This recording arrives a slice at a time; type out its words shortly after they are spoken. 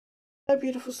Hello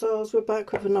beautiful souls, we're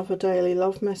back with another daily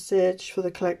love message for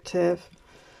the collective.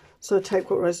 So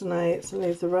take what resonates and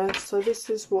leave the rest. So this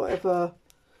is whatever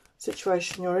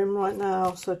situation you're in right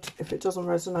now. So if it doesn't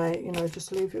resonate, you know,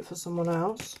 just leave it for someone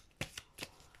else.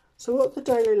 So what the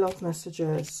daily love message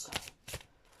is.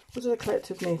 What do the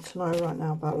collective need to know right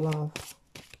now about love?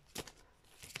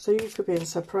 So you could be in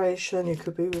separation, you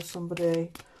could be with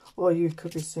somebody, or you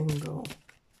could be single.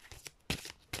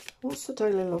 What's the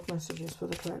daily love messages for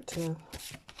the collective?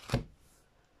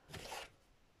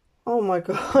 Oh my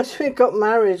God, we've got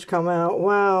marriage come out.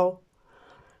 Wow.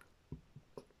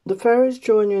 The fairies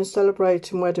join you in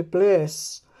celebrating wedded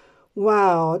bliss.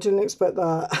 Wow, I didn't expect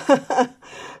that.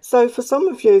 So for some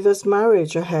of you, there's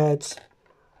marriage ahead.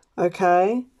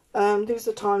 Okay. These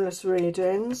are timeless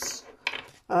readings.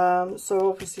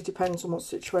 So obviously depends on what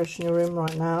situation you're in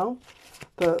right now.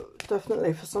 But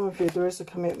definitely for some of you, there is a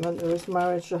commitment. There is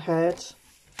marriage ahead.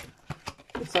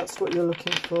 If that's what you're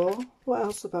looking for. What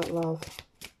else about love?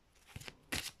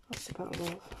 What's about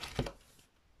love?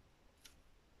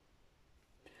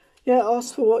 Yeah,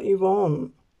 ask for what you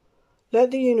want.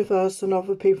 Let the universe and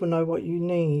other people know what you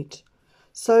need.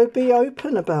 So be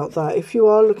open about that. If you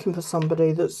are looking for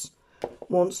somebody that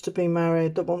wants to be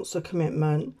married, that wants a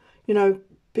commitment, you know,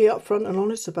 be upfront and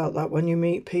honest about that when you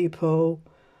meet people.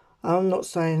 I'm not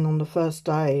saying on the first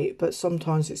date, but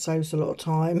sometimes it saves a lot of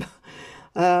time.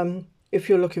 If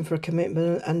you're looking for a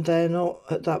commitment and they're not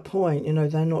at that point, you know,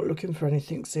 they're not looking for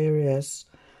anything serious.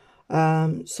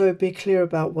 So be clear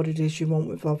about what it is you want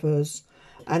with others.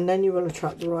 And then you will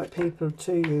attract the right people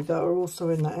to you that are also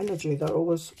in that energy, that are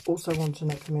always also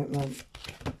wanting a commitment.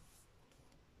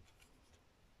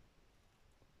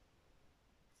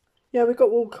 Yeah, we've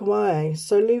got walk away.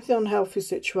 So leave the unhealthy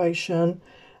situation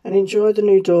and enjoy the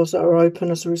new doors that are open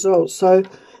as a result. So,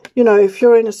 you know, if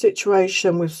you're in a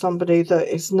situation with somebody that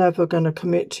is never going to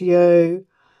commit to you,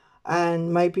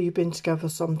 and maybe you've been together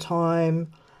some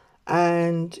time,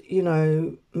 and, you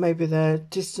know, maybe they're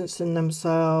distancing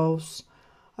themselves,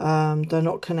 they're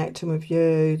not connecting with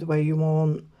you the way you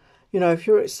want. You know, if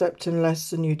you're accepting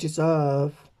less than you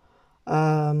deserve,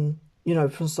 you know,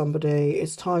 from somebody,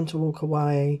 it's time to walk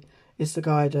away. It's the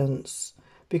guidance.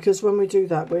 Because when we do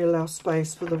that, we allow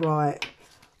space for the right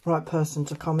person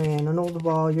to come in. And all the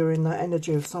while, you're in that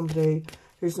energy of somebody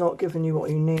who's not giving you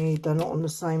what you need. They're not on the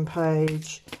same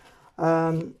page.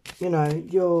 You know,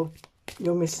 you're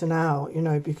missing out, you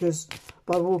know, because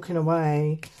by walking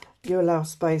away, you allow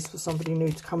space for somebody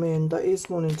new to come in that is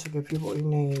wanting to give you what you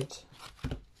need.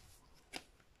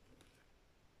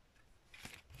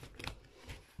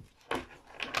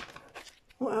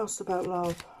 What else about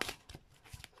love?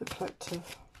 The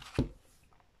collective.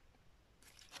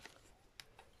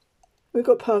 We've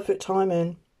got perfect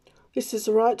timing. This is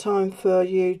the right time for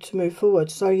you to move forward.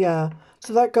 So yeah,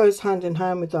 so that goes hand in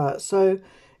hand with that. So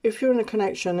if you're in a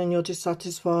connection and you're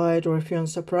dissatisfied, or if you're in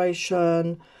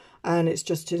separation and it's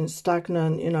just in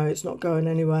stagnant, you know, it's not going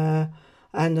anywhere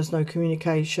and there's no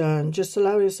communication, just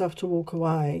allow yourself to walk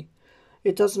away.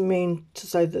 It doesn't mean to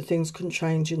say that things can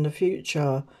change in the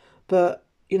future, but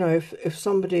you know, if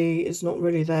somebody is not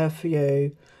really there for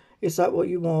you, is that what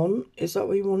you want? Is that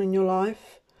what you want in your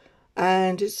life?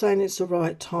 And it's saying it's the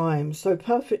right time. So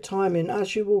perfect timing.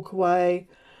 As you walk away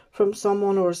from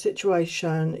someone or a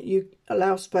situation, you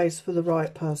allow space for the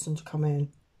right person to come in.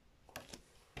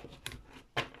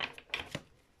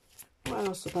 What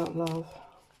else about love?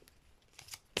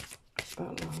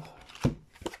 About love.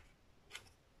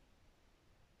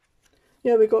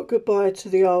 Yeah, we got goodbye to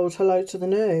the old, hello to the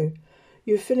new.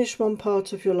 You've finished one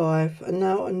part of your life and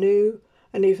now a new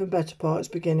and even better part is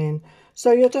beginning.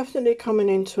 So you're definitely coming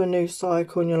into a new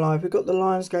cycle in your life. We've got the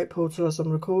Lionsgate portal as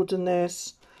I'm recording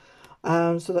this.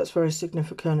 So that's very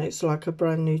significant. It's like a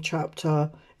brand new chapter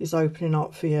is opening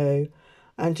up for you.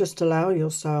 And just allow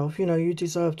yourself, you know, you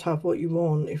deserve to have what you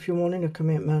want. If you're wanting a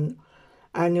commitment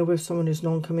and you're with someone who's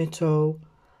non-committal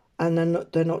and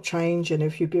they're not changing,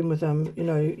 if you've been with them, you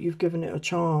know, you've given it a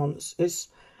chance.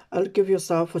 Give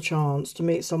yourself a chance to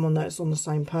meet someone that's on the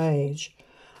same page.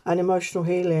 And emotional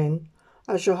healing.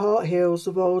 As your heart heals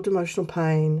of old emotional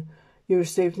pain, you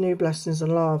receive new blessings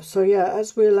and love. So yeah,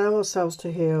 as we allow ourselves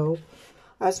to heal,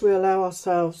 as we allow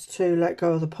ourselves to let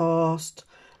go of the past,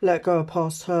 let go of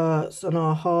past hurts, and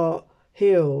our heart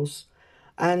heals,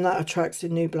 and that attracts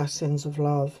in new blessings of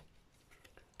love.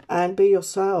 And be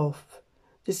yourself.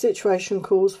 This situation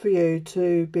calls for you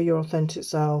to be your authentic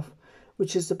self,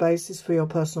 which is the basis for your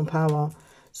personal power.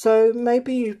 So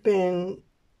maybe you've been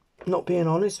not being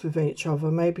honest with each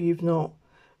other. Maybe you've not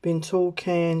been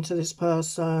talking to this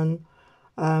person.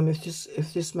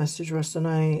 If this message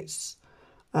resonates,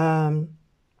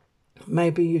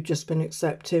 Maybe you've just been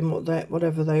accepting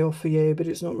whatever they offer you, but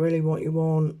it's not really what you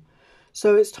want.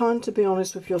 So it's time to be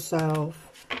honest with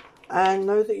yourself and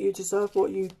know that you deserve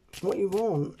what you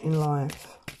want in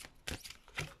life.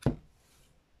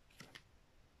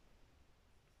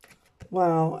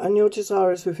 Wow, and your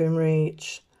desire is within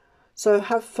reach. So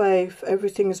have faith,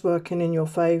 everything is working in your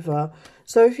favour.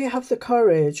 So if you have the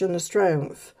courage and the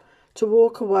strength to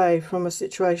walk away from a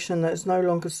situation that is no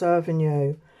longer serving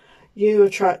you, you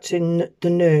attracting the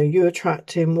new, you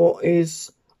attracting what is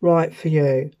right for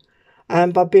you.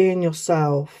 And by being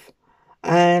yourself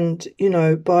and, you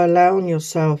know, by allowing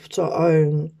yourself to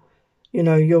own, you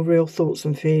know, your real thoughts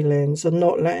and feelings and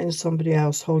not letting somebody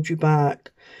else hold you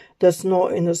back that's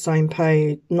not in the same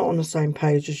page, not on the same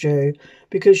page as you,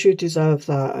 because you deserve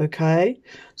that, okay?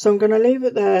 So I'm going to leave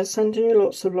it there, sending you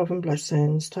lots of love and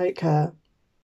blessings. Take care.